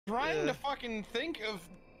trying to fucking think of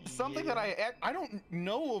something that I don't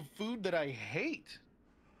know of food that I hate.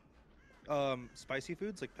 Spicy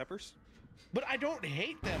foods like peppers. But I don't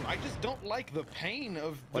hate them. I just don't like the pain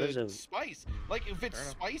of the spice. Like if it's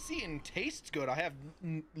spicy and tastes good, I have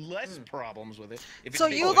less problems with it. If So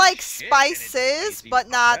you like spices, but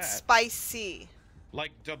not spicy.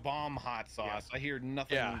 Like Da Bomb hot sauce. I hear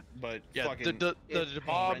nothing but fucking. The Da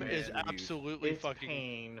Bomb is absolutely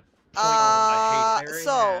fucking.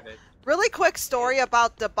 So really quick story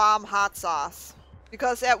about Da Bomb hot sauce,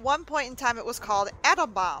 because at one point in time it was called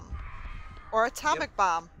Atom Bomb, or Atomic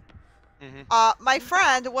Bomb. My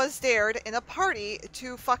friend was dared in a party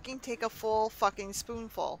to fucking take a full fucking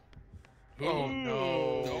spoonful. Oh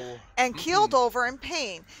no. And keeled over in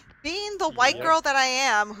pain. Being the white girl that I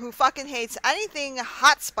am, who fucking hates anything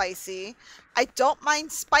hot spicy, I don't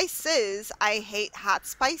mind spices, I hate hot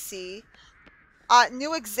spicy,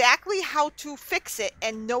 knew exactly how to fix it,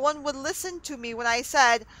 and no one would listen to me when I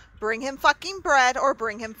said, bring him fucking bread or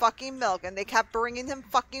bring him fucking milk, and they kept bringing him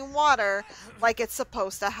fucking water like it's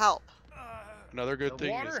supposed to help. Another good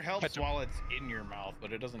thing water is helps while it's in your mouth,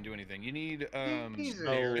 but it doesn't do anything. You need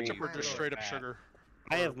ketchup or just straight up sugar.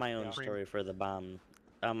 I have my own story for the bomb.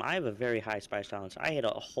 I have a very high spice tolerance. I had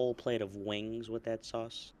a whole plate of wings with that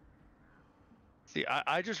sauce. See,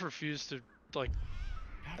 I just refuse to like.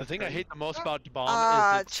 The thing I hate the most about Da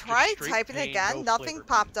Bomb is try typing again. Nothing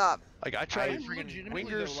popped up. Like I tried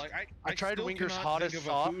Wingers. Like, I tried Wingers hottest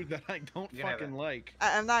sauce. Food that I don't fucking like.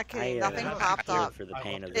 I'm not kidding. Nothing popped up. For the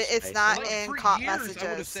pain of the it's not like, in for caught years, messages. I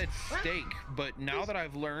would have said steak, but now that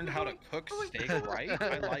I've learned how to cook steak right,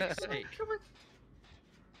 I like steak.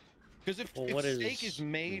 Because if steak is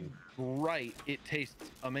made right, it tastes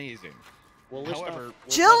amazing. Well, however,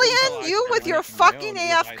 Jillian, you with your fucking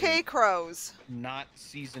AFK crows. Not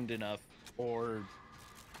seasoned enough or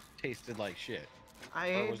tasted like shit. I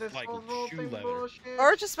hate this whole thing bullshit.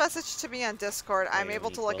 Or just message to me on Discord. I'm able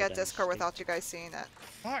to look at Discord without you guys seeing it.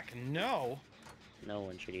 Fuck no. No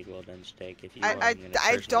one should eat well done steak. If you I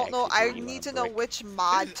don't know. I need to know which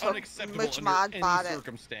mod bought it.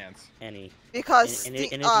 Circumstance. Any. Because and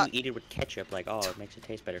if you eat it with ketchup, like, oh, it makes it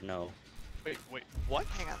taste better. No. Wait, what?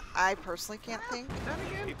 Hang on. I personally can't think.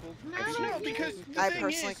 No, because I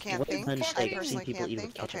personally can't think. I personally can't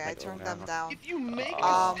think. Okay, I turned them down. If you make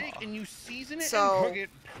a steak and you season it and cook it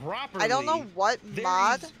properly, I don't know what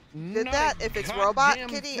mod did that. If it's Robot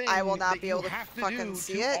Kitty, I will not be able to fucking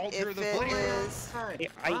see it. If it is...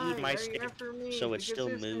 I eat my steak, so it's still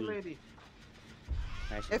moved.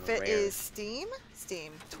 If it is Steam,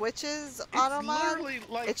 Twitch's auto mod,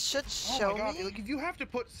 like, it should show me. Like if you have to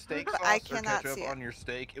put steak sauce or ketchup on your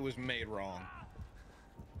steak, it was made wrong.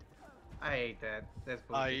 I hate that. That's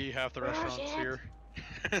bullshit. I eat half the restaurants here.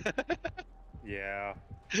 Yeah.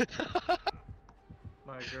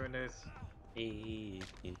 My goodness.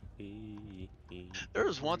 There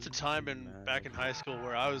was once a time back in high school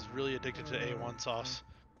where I was really addicted to A1 sauce.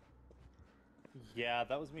 Yeah,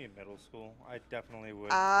 that was me in middle school. I definitely would.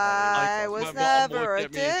 I was never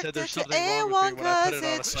addicted to A1 because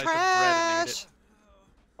it's trash.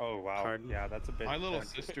 Oh wow. Yeah, that's a bit. My little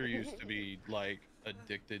sister used to be like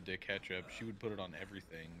addicted to ketchup. She would put it on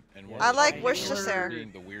everything. And I like Worcestershire.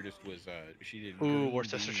 The weirdest was she did. Ooh,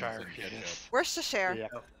 Worcestershire. Worcestershire. Yeah.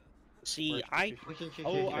 See,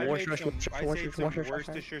 Worcestershire.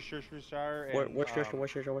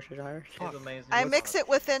 I mix it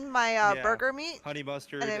within my burger meat, honey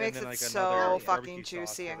mustard, and it makes it so fucking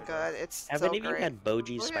juicy and good. It's so great. Have any of you had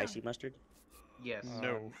Boji's spicy mustard? Yes.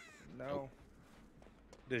 No.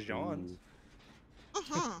 Dijon's.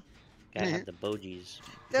 Gotta have the Boji's.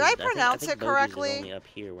 Did I pronounce it correctly?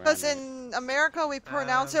 Because in America we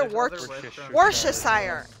pronounce it Worcestershire.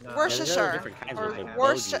 Worcestershire. Worcester.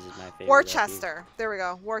 There we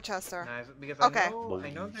go. Worcester. Nice, because okay. I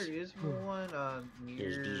know there is one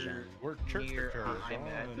near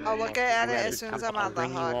I'll look at it as soon as I'm on the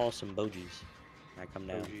hook. I'll bring you all some hook. Boji's. I come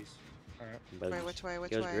down. Wait, which way?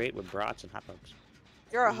 It goes great with brats and hot dogs.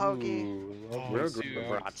 You're a hoagie. We're great with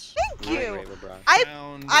brats. Thank you.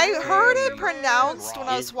 I heard it pronounced when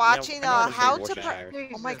I was watching how to.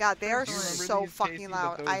 Oh my god, they are so fucking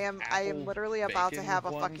loud. I am literally about to have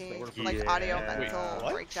a fucking like audio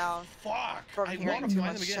mental breakdown from hearing too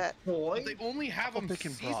much shit. But they only have them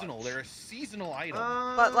seasonal. They're a seasonal item.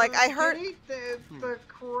 But like I heard. The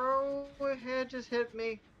crow head just hit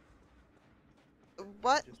me.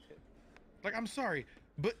 What? Like I'm sorry.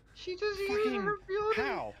 But she just used her ability.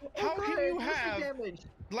 How? How can you have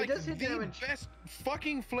like the best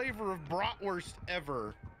fucking flavor of bratwurst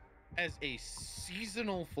ever as a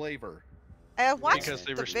seasonal flavor? I watched Because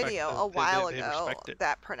they the respect video the- a while they ago respect it.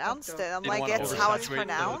 that pronounced it. I'm They like, don't wanna it's how it's oversaturate the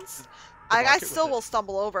pronounced. I bucket with still it. will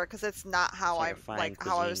stumble over because it's not how like I a fine like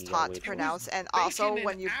how I was cuisine, you gotta taught to wait for it. pronounce. And Bacon also, and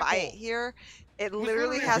when you buy it apple. here, it Was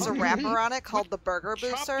literally literally has a fucking wrapper meat on it called with the Burger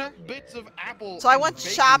chopped Booster. up bits of apple. So I and went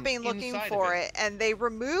bacon shopping looking inside of for it, and they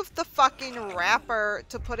removed the fucking wrapper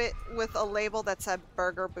to put it with a label that said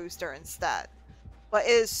Burger Booster instead. But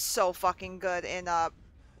it is so fucking good in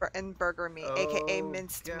burger meat, aka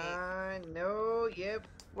minced meat. No, yep.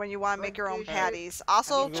 When you want to make your own Okay, shit. patties.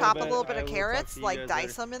 Also, Okay, chop a bye. little bit I of will talk carrots, to you like guys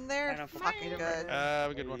dice later. them in there. Pineapple. Fucking good.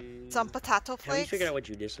 Have a good one. Some potato Have you flakes. figured out what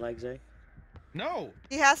you dislike, Zay? No.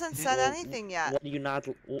 He hasn't said Well, anything yet. What do you not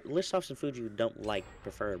list off some foods you don't like,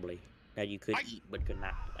 preferably that you could eat but could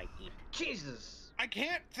not like eat? Jesus. I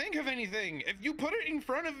can't think of anything. If you put it in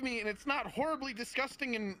front of me and it's not horribly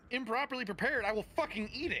disgusting and improperly prepared, I will fucking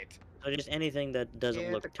eat it. So just anything that doesn't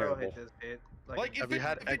Yeah, look the crow hit terrible. this bit. Like, Have you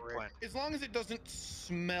had eggplant? as long as it doesn't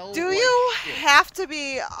smell. Do like you shit. have to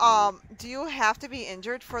be do you have to be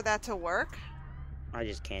injured for that to work? I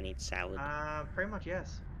just can't eat salad. Pretty much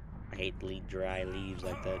yes. I hate dry leaves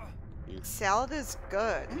like that. Salad is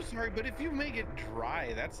good. I'm sorry, but if you make it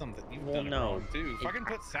dry, that's something you've Well, done it no. wrong too. Fucking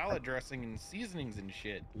put salad dressing and seasonings and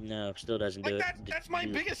shit. No, still doesn't do Like it. that's my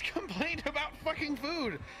biggest complaint about fucking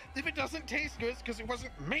food. If it doesn't taste good, it's because it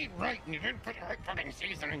wasn't made right and you didn't put the right fucking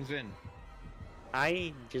seasonings in.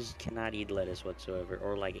 I just cannot eat lettuce whatsoever,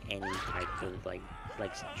 or like any type of like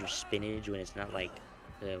your spinach when it's not like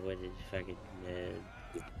what is fucking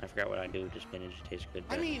I forgot what I do with the spinach. It tastes good.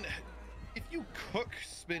 I but- mean, if you cook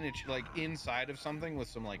spinach like inside of something with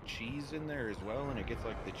some like cheese in there as well, and it gets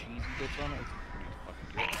like the cheesy bits on it,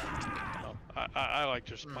 it's pretty fucking good. No, I like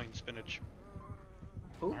just plain spinach.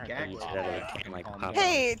 Ooh, Alright, gag then Eat log. it out of a can like Calm Popeye. down.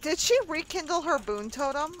 Hey, did she rekindle her boon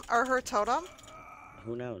totem or her totem?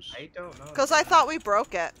 Who knows? I don't know. Because I thought we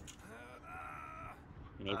broke it.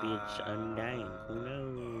 Maybe it's undying. Who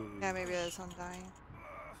knows? Yeah, maybe it is undying.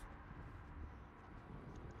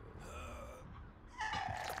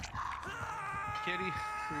 Kitty,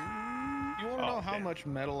 you want to know how much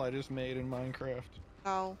metal I just made in Minecraft?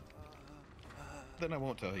 No, Then I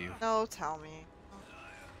won't tell you. no, tell me.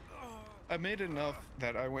 I made enough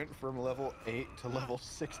that I went from level 8 to level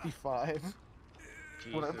 65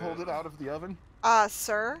 when I pulled it out of the oven.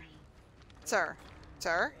 Sir? Sir?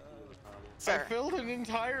 Sir? I Sir. filled an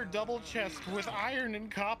entire double chest with iron and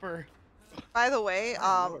copper. By the way,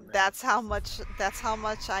 Oh, Lord, man. that's how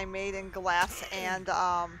much I made in glass and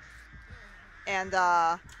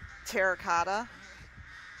terracotta.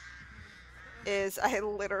 Is I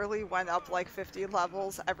literally went up like 50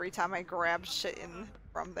 levels every time I grabbed shit in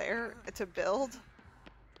from there to build.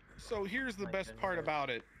 So here's the best part about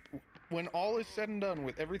it. When all is said and done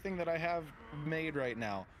with everything that I have made right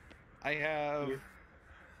now, I have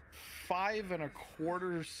 5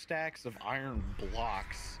 1/4 stacks of iron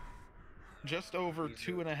blocks, just over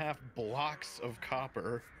 2.5 blocks of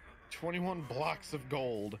copper, 21 blocks of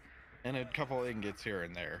gold, and a couple ingots here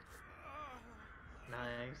and there.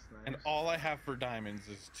 Nice. And all I have for diamonds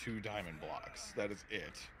is 2 diamond blocks. That is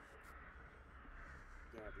it.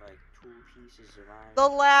 Got like 2 pieces of iron. The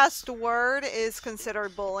last word is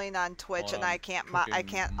considered bullying on Twitch, Well, and I'm I can't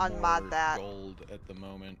cooking unmod more that. gold at the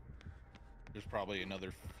moment. There's probably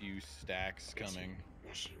another few stacks coming.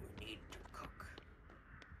 Yes, you need to cook.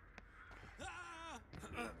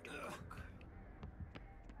 You need to cook.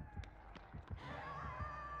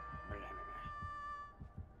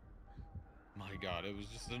 My god, it was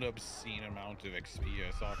just an obscene amount of XP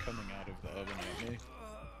I saw coming out of the oven at me.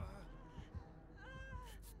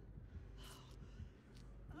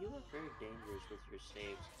 You look very dangerous with your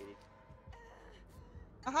saves, Kitty.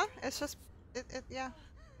 It's just, yeah.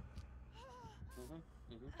 Mm-hmm.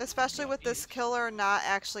 Especially with this killer not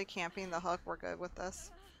actually camping the hook, we're good with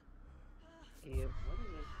this. Yeah.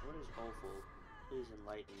 What is awful? Please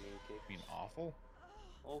enlighten me, Kitty. I mean, awful?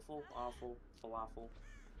 Awful, awful, falafel,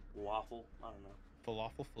 waffle. I don't know.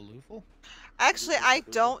 Falafel falufel? Actually, I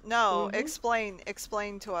don't know. Mhm.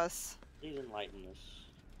 Explain to us. Please enlighten us.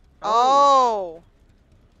 Oh!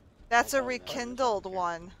 That's a Hold on, that is rekindled okay.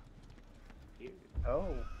 one. Here.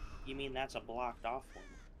 Oh. You mean that's a blocked off one?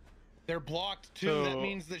 They're blocked too. That So-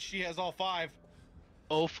 means that she has all 5.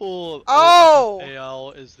 Offal. Oh!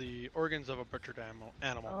 AL is the organs of a butchered animal.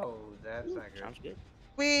 Oh, that's Ooh, not good. sounds good.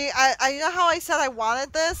 I you know how I said I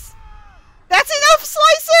wanted this? That's enough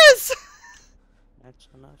slices! That's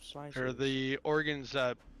enough slices. They're the organs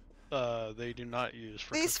that they do not use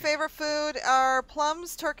for Least cooking. favorite food are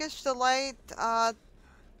plums, Turkish Delight.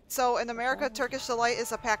 So in America, Turkish Delight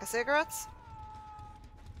is a pack of cigarettes.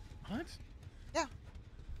 What?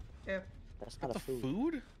 Yeah. That's not That's a a food.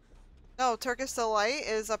 food? No, Turkish Delight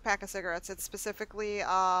is a pack of cigarettes. It's specifically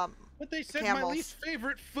But they said my Camels. least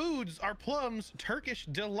favorite foods are plums, Turkish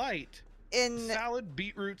Delight, in salad,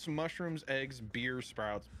 beetroots, mushrooms, eggs, beer,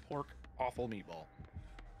 sprouts, pork, offal meatball.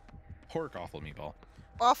 Pork offal meatball.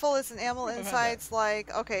 waffle is an animal I've had insides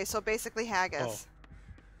like okay, so basically haggis.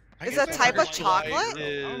 I Is guess it a I type of like chocolate?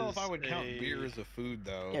 I don't know if I would Is count a- beer as a food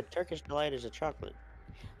though. Yeah, Turkish Delight is a chocolate.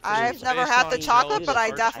 I've It's never based had on the chocolate, yellow but I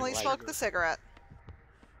starch definitely and light. smoked the cigarette.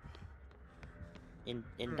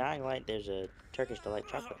 In Dying Light, there's a Turkish Delight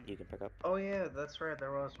chocolate you can pick up. Oh yeah, that's right.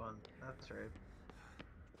 There was one. That's right.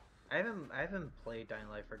 I haven't played Dying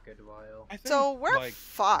Light for a good while. I think, So we're like,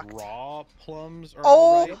 fucked. raw plums are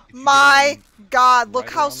Oh alright if you get my them god, look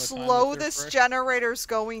right how around the time that slow they're this fresh. generator's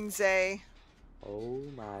going, Zay. Oh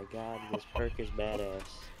my god, this perk is badass.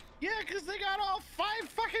 Yeah, because they got all 5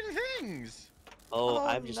 fucking things. Oh, Oh,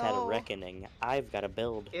 I've just had a no. reckoning. I've got a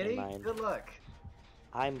build in Kitty, mind. good luck.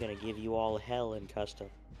 I'm gonna give you all hell in custom.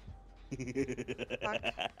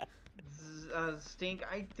 Stink,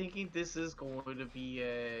 I'm thinking this is going to be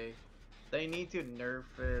a... They need to nerf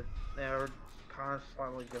it, or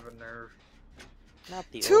constantly give a nerf. Not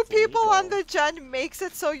the Two awful people on meatball. the gen makes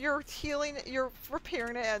it so you're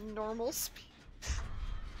repairing it at normal speed.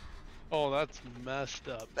 Oh, that's messed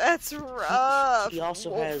up. That's rough. He also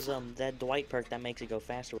Wolf. has that Dwight perk that makes it go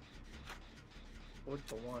faster. What's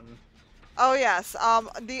the one? Oh yes,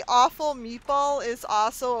 the awful meatball is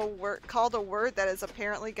also a word called a word that is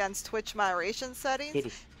apparently against Twitch moderation settings.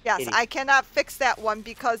 Kitty. Yes, Kitty. I cannot fix that one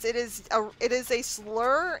because it is a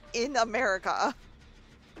slur in America.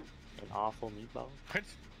 An awful meatball. What?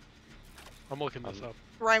 I'm looking this up.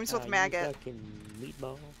 Rhymes with Ah, you maggot. fucking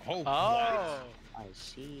meatball. Oh, what? Oh, I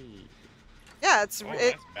see. Yeah, it's Oh,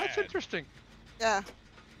 it. that's bad. interesting. Yeah.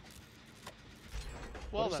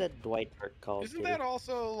 Well What is then, that Dwight perk called? Isn't Kitty? that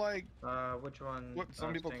also like Which one? what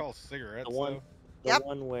some people Stink? call cigarettes? The one, though? the Yep.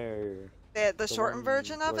 one where The The shortened one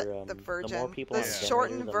version of where, it, the the more version, people the on the generator,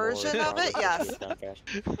 shortened the more version of it, progress yes. gets done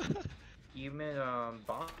faster. You meant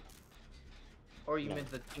bomb? Or you No.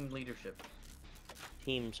 meant the team leadership?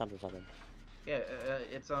 Team something something. Yeah,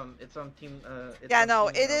 it's team. It's Yeah, on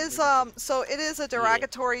no, team, it is leadership. so it is a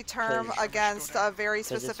derogatory term 'Cause- against a very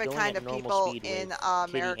 'Cause it's specific going kind at of normal people speed in with Kitty and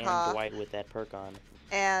America, Dwight with that perk on.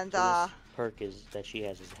 and So this perk is that she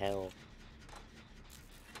has is hell.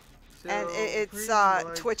 and So, it's pretty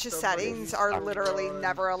much Twitch's somebody settings needs are to literally run-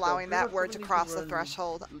 never so allowing pretty that much word to somebody cross needs the run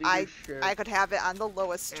threshold. leadership I could have it on the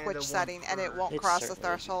lowest and Twitch a one setting and it perk. won't It's cross the certainly-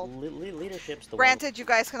 threshold. Leadership's the Granted, you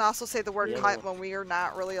guys can also say the word The other cut one- when we are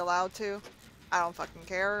not really allowed to. I don't fucking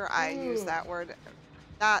care. I use that word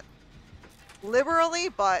not liberally,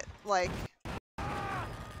 but like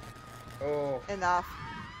Oh, enough.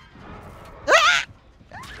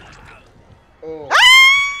 oh. Ah!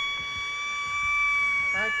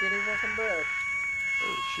 Hi, Kitty, welcome back.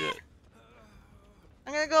 oh shit.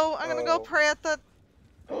 I'm gonna go Oh. pray at the.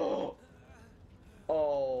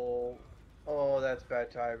 Oh, that's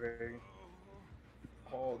bad timing.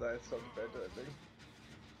 Oh, that's some bad timing.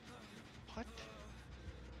 What?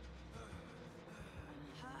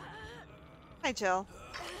 Hi, Jill.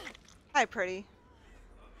 Hi, pretty.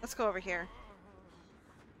 Let's go over here.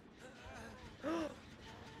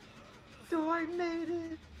 Dwight made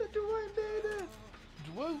it! Dwight made it!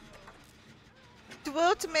 Whoa.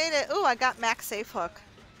 Dwight made it. Ooh, I got max safe hook.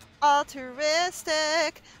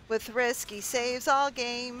 Altruistic with risky saves all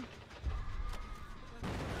game.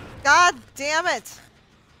 God damn it!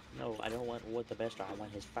 No, I don't want what the best are. I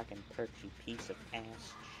want his fucking perk, you piece of ass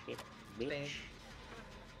shit, bitch. Think.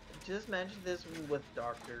 Just mention this with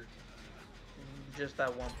Doctor. Just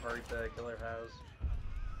that one part the killer has.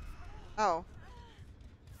 Oh,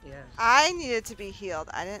 Yes. I needed to be healed.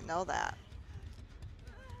 I didn't know that.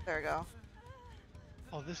 There we go.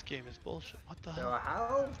 Oh, this game is bullshit. What the So hell?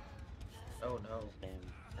 how? Oh no.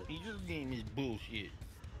 Damn. Your game is bullshit.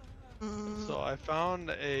 Mm. So I found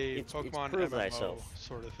a It's Pokemon prove MMO thyself.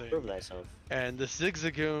 sort of thing, Prove thyself. and the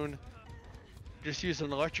Zigzagoon just used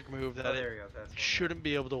an electric move Oh, that there it you go. That's the one. shouldn't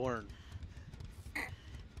be able to learn.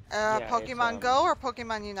 Yeah, it's, Pokemon Go or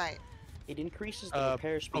Pokemon Unite? It increases the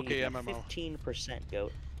repair speed okay, by MMO. 15%,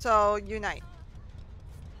 goat, So Unite.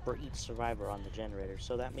 for each survivor on the generator.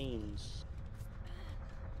 So that means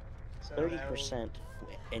So 30%,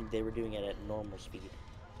 and they were doing it at normal speed.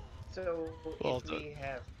 So Well, if we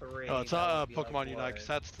have 3. Oh, it's that would be Pokemon like Unite, 'cause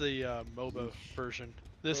what? that's the MOBA version.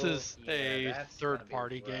 This Oh, is yeah, a that's gotta be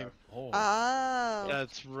third-party game rough. Oh. Oh.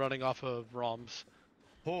 that's running off of ROMs.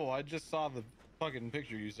 Oh, I just saw the fucking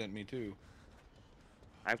picture you sent me too.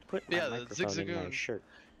 I put my Yeah, the microphone in my Zigzagoon. shirt.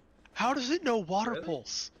 How does it know Water Really?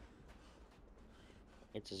 Pulse?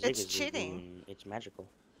 It's a It's Zigzagoon. cheating. It's magical.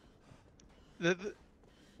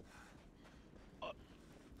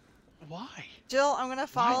 Why? Jill, I'm gonna Why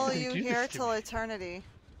follow do they you do this here to till me? eternity.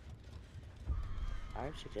 I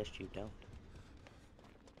would suggest you don't.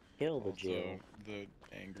 Kill the Jill. Also, the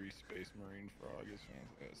angry space marine frog is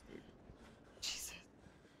fantastic. Jesus.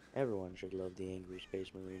 Everyone should love the angry space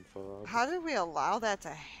marine frog. How did we allow that to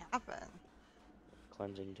happen?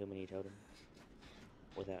 Cleansing too many totems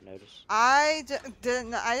without notice. I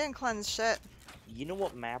didn't cleanse shit. You know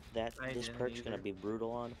what map that I this didn't perk's either. gonna be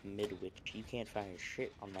brutal on? Midwich. You can't find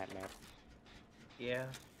shit on that map. Yeah.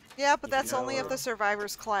 Yeah, but You that's know, only if the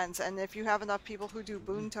survivors cleanse, and if you have enough people who do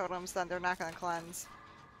boon totems, then they're not gonna cleanse.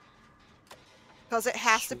 Because it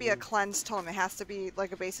has to be a True. cleansed totem. It has to be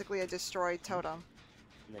like basically a destroyed totem.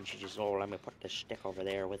 And then she just, oh, let me put the stick over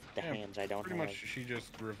there with the Yeah, hands I don't Pretty have. much, she just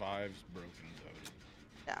revives broken totems.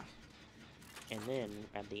 Yeah. And then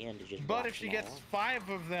at the end it just. But blocks if she them all gets out. 5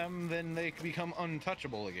 of them, then they become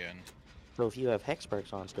untouchable again. So if you have hex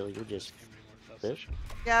perks on still, you're just this.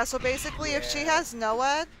 Yeah, so basically if she Yeah. has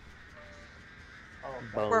Noed, Oh,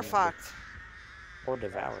 we're Bone. fucked. Or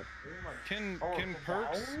devour. Can Oh,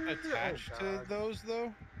 perks oh, attach to God. those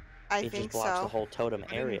though? I It think just blocks so. the whole totem I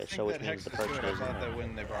didn't area, think so that which means the Hex perk could. I stays in thought there. that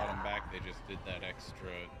when they brought them back, they just did that extra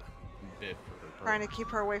bit for her. Trying to keep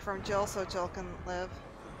her away from Jill so Jill can live.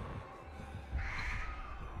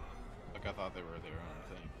 Like I thought they were their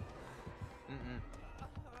own thing.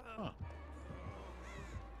 Mm-mm. Huh.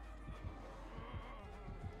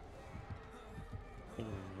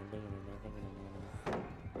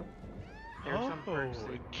 There are some perks Oh,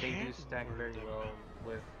 that it they do can stack work very that well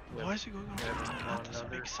way. with Why is it going on? with God, one doesn't another.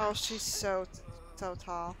 make sense. Oh, she's so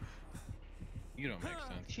tall. You don't make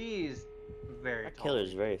sense. She's very That tall.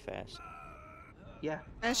 killer's very fast. Yeah.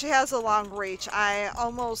 And she has a long reach. I'm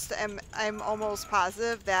almost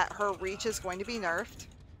positive that her reach is going to be nerfed.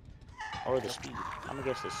 Or the speed. I'm gonna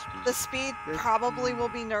guess the speed. The speed The probably speed. will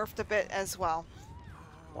be nerfed a bit as well.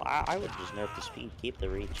 Well, I would just nerf the speed, keep the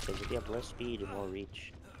reach, because if you have less speed and more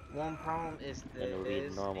reach, One problem is then it would be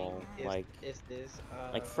this normal, thing like is this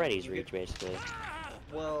like Freddy's you reach, basically.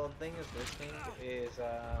 Well, the thing is, this thing is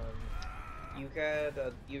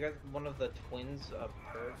you got one of the twins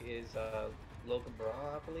perk is Logan Brawl,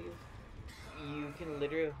 I believe. You can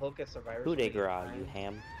literally hook a survivor. Who de so many gras, you times.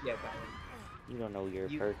 ham? Yeah, that one. You don't know your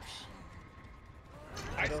You- perks.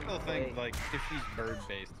 I don't still think play. like if she's bird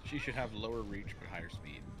based, she should have lower reach but higher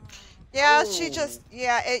speed. Yeah, she Oh. just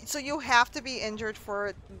so you have to be injured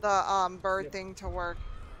for the bird Yep. thing to work.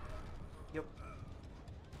 Yep.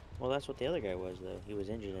 Well, that's what the other guy was, though. He was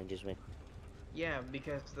injured and just went Yeah,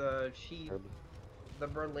 because herb. the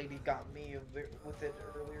bird lady got me with it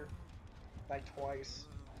earlier, like twice.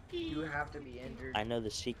 You have to be injured. I know the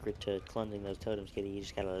secret to cleansing those totems, Kitty. You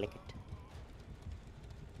just gotta lick it.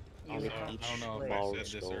 You I'll lick have I each don't know to if ball I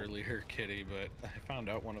said this skull. earlier, Kitty, but I found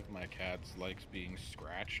out one of my cats likes being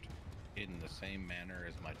scratched in the same manner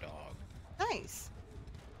as my dog, Nice.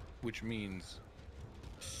 which means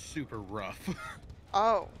super rough.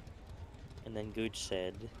 Oh. And then Gooch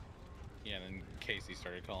said, Yeah, and then Casey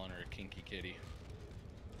started calling her a kinky kitty.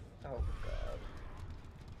 Oh god.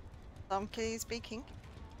 Some kitties be kinky.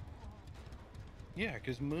 Yeah,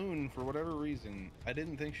 because Moon, for whatever reason, I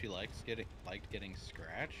didn't think she liked getting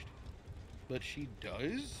scratched, but she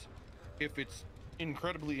does if it's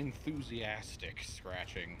incredibly enthusiastic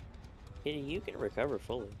scratching. Kitty, you can recover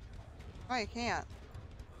fully. No, I can't.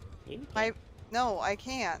 You can. No, I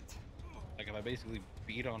can't. Like if I basically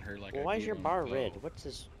beat on her like Well, I why is beat your on bar Bo. red? What's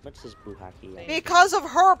this buhaki? Because of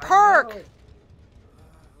her perk!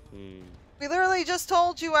 Hmm. We literally just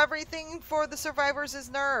told you everything for the survivors is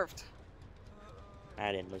nerfed.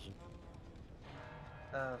 I didn't listen.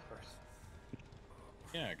 Of course.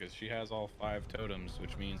 Yeah, because she has all 5 totems,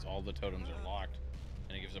 which means all the totems are locked,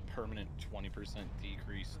 and it gives a permanent 20%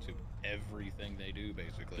 decrease to everything they do,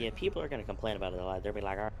 basically. Yeah, people are gonna complain about it a lot. They'll be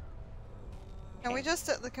like, "Ah, Can we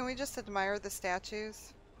just admire the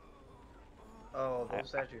statues? Oh, those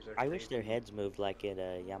statues are I wish their crazy. heads moved like in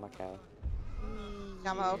Yamaka.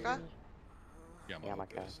 Yamaoka?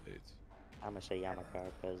 Yamaka. States. I'm gonna say Yamaka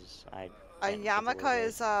because I. A can't get the word yarmulke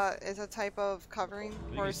right. is a type of covering I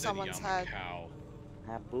think for you said someone's head. Yamakao.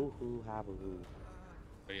 Habuhu habuhu.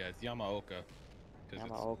 But yeah, it's Yamaoka. Because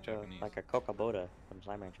it's Yamaoka, Japanese. like a Kokabota from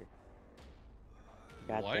Slime Rancher.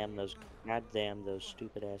 Goddamn those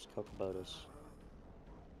stupid ass Kokabotas.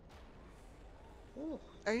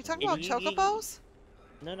 Are you talking Yeah, about you- chocobos?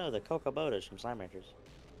 No, the Kokabotas from Slime Ranchers.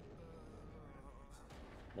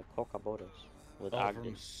 The Kokabotas with Oh, Ogden.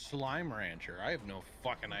 from Slime Rancher. I have no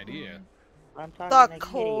fucking idea. I'm talking The like Kitty.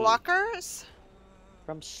 cluckers?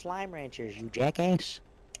 From Slime Ranchers, you jackass.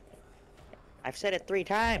 I've said it 3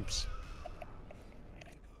 times.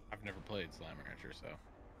 I've never played Slime Rancher, so.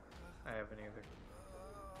 I haven't either.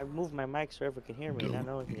 I moved my mic so everyone can hear me. I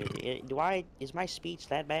know. Is my speech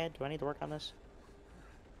that bad? Do I need to work on this?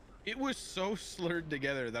 It was so slurred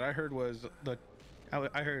together that I heard was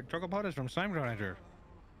I heard Chocopotas from Slime Rancher.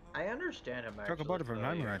 I understand him actually. Chocopota from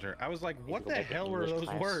Slime Rancher. I was like, Need to what go the back to hell were English those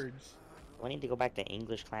class. words? Do I need to go back to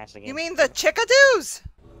English class again? You mean the chickadoos?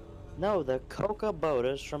 No, the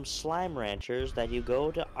Coca-Botas from Slime Ranchers that you go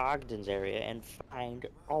to Ogden's area and find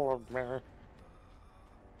all of their...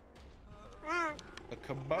 A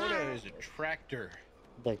Kubota is a tractor.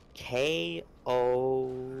 The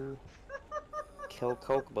K-O... Kill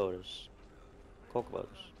Coca-Botas. Coca-Botas.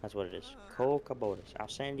 That's what it is. Coca-Botas. I'll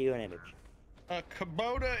send you an image. A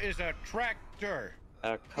Kubota is a tractor.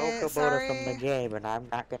 A Coca-Bota sorry. from the game, and I'm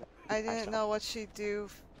not gonna... I didn't know what she'd do.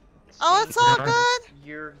 Oh, it's all good.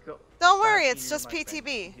 Don't worry, it's just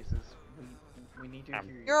PTB. We need to hear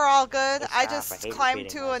you. You're all good. It's I not, I just hate climbed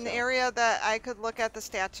repeating to an myself. area that I could look at the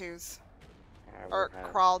statues. Or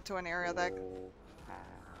crawled to an area that...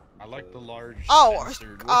 I like the large. Oh,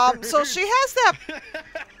 censored so words. she has that...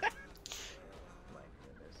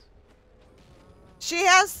 She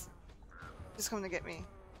has... She's coming to get me.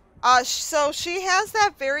 So she has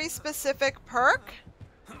that very specific perk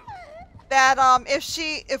that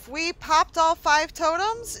if we popped all 5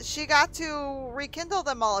 totems, she got to rekindle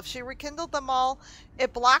them all. If she rekindled them all,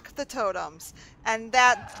 it blocked the totems, and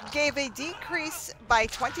that gave a decrease by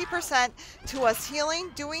 20% to us healing,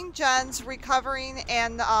 doing gens, recovering,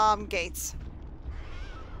 and gates.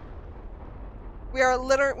 We were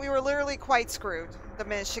literally quite screwed the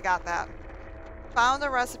minute she got that. Found a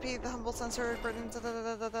recipe, the humble censored burden, as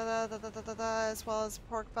well as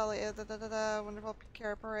pork belly, wonderful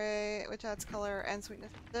carrot puree, which adds color and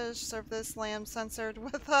sweetness to the dish. Serve this lamb censored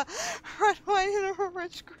with red wine and a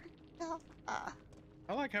rich green.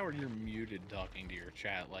 I like how you're muted talking to your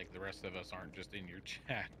chat, like the rest of us aren't just in your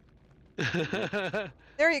chat.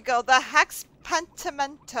 There you go, the Hex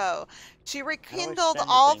Mentipomento. She rekindled send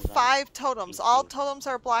all things on 5 totems. All PC? totems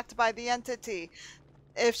are blocked by the entity.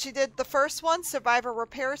 If she did the first one, survivor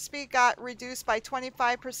repair speed got reduced by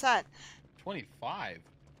 25%. 25.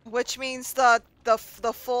 Which means the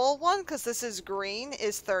full one, because this is green,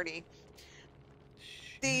 is 30.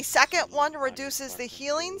 The second one reduces the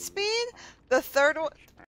healing speed. The third one,